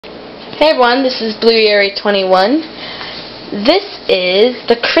Hey everyone, this is Blueberry21. This is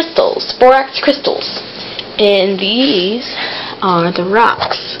the crystals, Borax Crystals, and these are the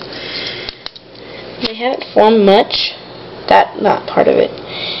rocks. They haven't formed much, not part of it,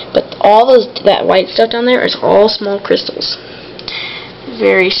 but all that white stuff down there is all small crystals.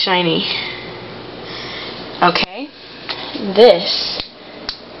 Very shiny. Okay, this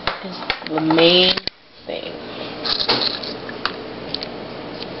is the main thing.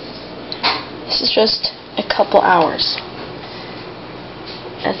 This is just a couple hours.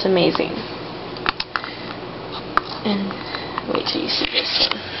 That's amazing. And wait till you see this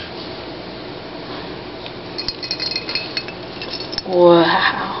one.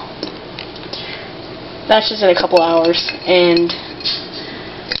 Wow. That's just in a couple hours, and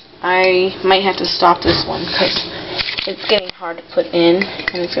I might have to stop this one because it's getting hard to put in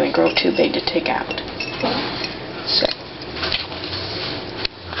and it's going to grow too big to take out. So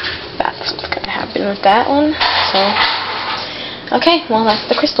that's what's going to happen with that one. So, okay, well, that's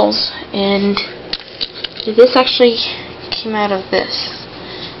the crystals, and this actually came out of this.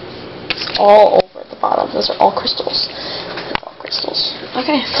 It's all over at the bottom. Those are all crystals. That's all crystals.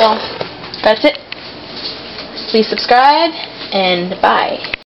 Okay, so that's it. Please subscribe, and bye.